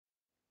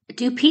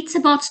Do Pizza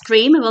Bots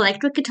Dream of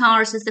Electric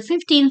Guitars is the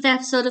 15th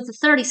episode of the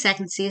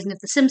 32nd season of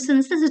The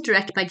Simpsons. This is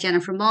directed by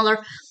Jennifer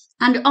Moeller.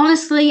 And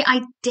honestly,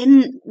 I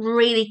didn't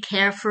really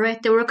care for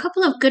it. There were a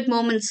couple of good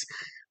moments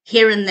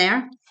here and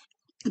there,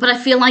 but I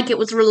feel like it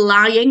was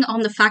relying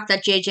on the fact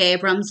that J.J.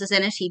 Abrams is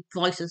in it. He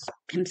voices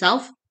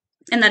himself,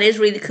 and that is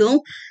really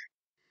cool.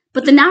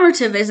 But the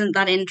narrative isn't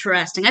that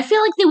interesting. I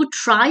feel like they were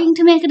trying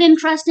to make it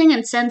interesting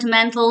and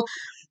sentimental,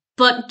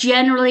 but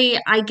generally,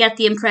 I get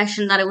the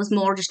impression that it was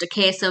more just a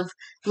case of,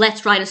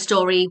 let's write a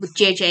story with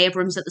J.J.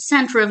 Abrams at the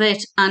centre of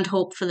it and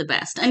hope for the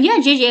best. And yeah,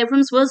 J.J.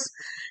 Abrams was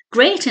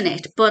great in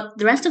it, but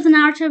the rest of the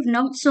narrative,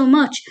 not so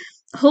much.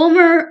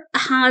 Homer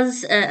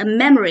has a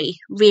memory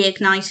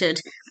reignited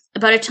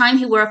about a time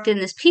he worked in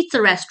this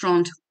pizza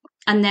restaurant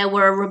and there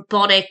were a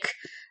robotic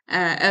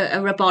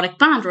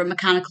band or a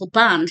mechanical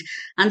band,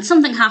 and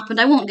something happened.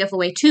 I won't give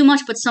away too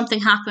much, but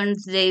something happened.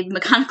 The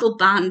mechanical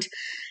band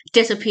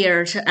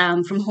disappeared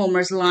from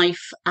Homer's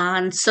life,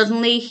 and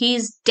suddenly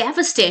he's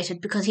devastated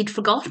because he'd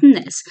forgotten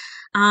this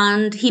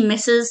and he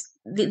misses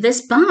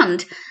this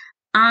band,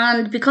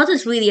 and because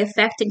it's really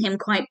affecting him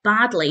quite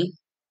badly,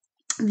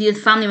 the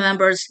family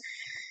members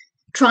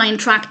try and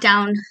track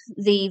down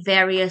the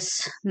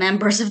various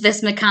members of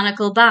this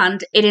mechanical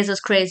band. It is as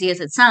crazy as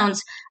it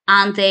sounds,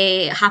 and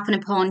they happen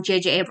upon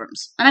J.J.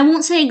 Abrams. And I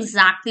won't say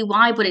exactly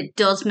why, but it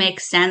does make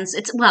sense.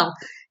 It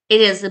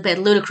is a bit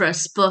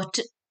ludicrous,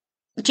 but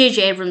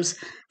J.J. Abrams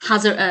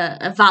has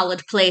a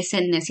valid place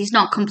in this. He's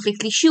not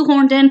completely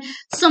shoehorned in.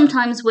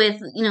 Sometimes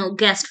with,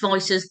 guest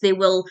voices, they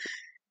will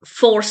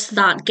force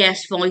that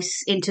guest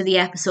voice into the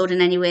episode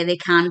in any way they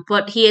can,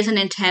 but he is an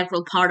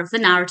integral part of the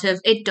narrative.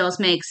 It does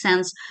make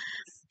sense.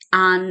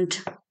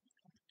 And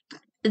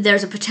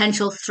there's a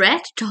potential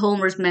threat to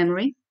Homer's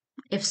memory.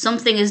 If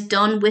something is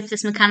done with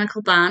this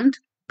mechanical band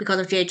because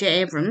of J.J.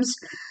 Abrams,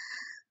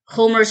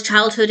 Homer's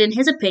childhood, in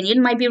his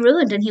opinion, might be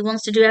ruined, and he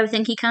wants to do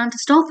everything he can to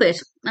stop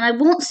it. And I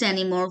won't say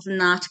any more than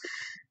that.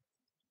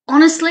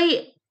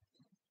 Honestly,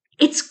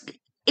 it's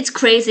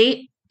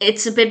crazy.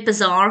 It's a bit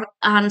bizarre,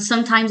 and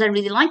sometimes I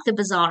really like the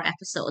bizarre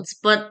episodes,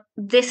 but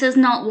this is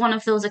not one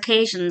of those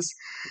occasions.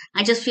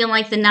 I just feel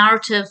like the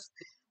narrative,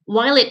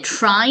 while it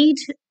tried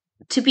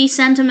to be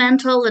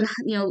sentimental and,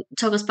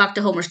 took us back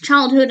to Homer's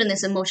childhood and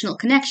this emotional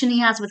connection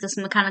he has with this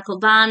mechanical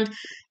band,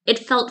 it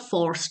felt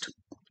forced.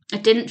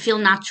 It didn't feel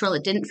natural.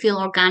 It didn't feel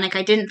organic.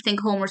 I didn't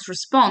think Homer's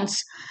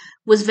response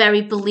was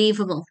very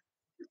believable.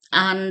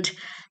 And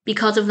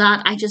because of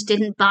that, I just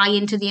didn't buy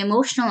into the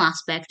emotional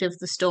aspect of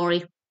the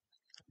story.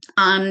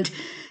 And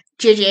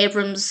J.J.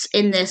 Abrams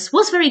in this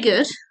was very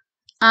good.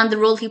 And the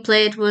role he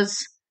played was,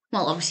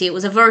 obviously it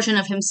was a version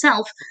of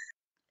himself,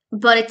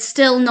 but it's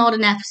still not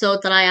an episode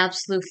that I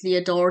absolutely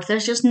adored.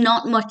 There's just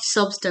not much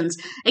substance.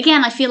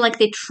 Again, I feel like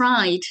they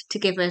tried to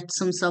give it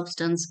some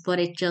substance, but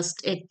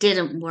it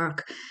didn't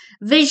work.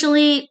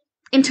 Visually,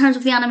 in terms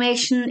of the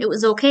animation, it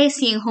was okay.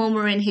 Seeing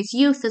Homer in his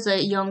youth as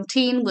a young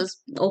teen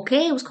was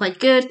okay. It was quite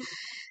good.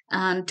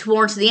 And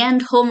towards the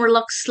end, Homer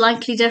looked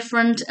slightly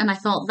different, and I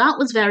thought that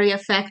was very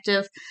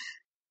effective.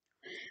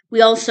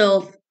 We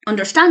also,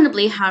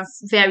 understandably, have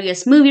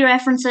various movie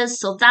references,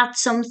 so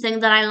that's something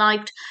that I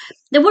liked.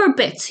 There were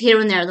bits here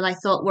and there that I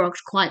thought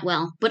worked quite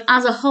well, but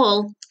as a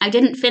whole, I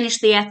didn't finish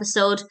the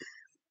episode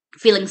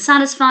feeling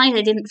satisfied.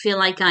 I didn't feel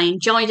like I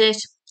enjoyed it.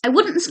 I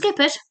wouldn't skip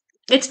it.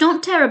 It's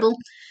not terrible,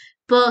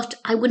 but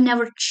I would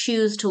never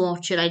choose to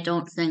watch it, I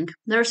don't think.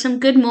 There are some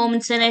good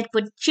moments in it,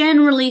 but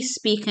generally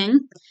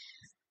speaking,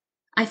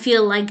 I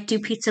feel like Do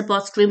Pizza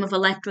Bots Dream of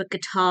Electric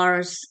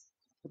Guitars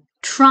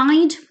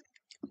tried,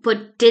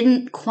 but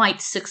didn't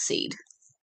quite succeed.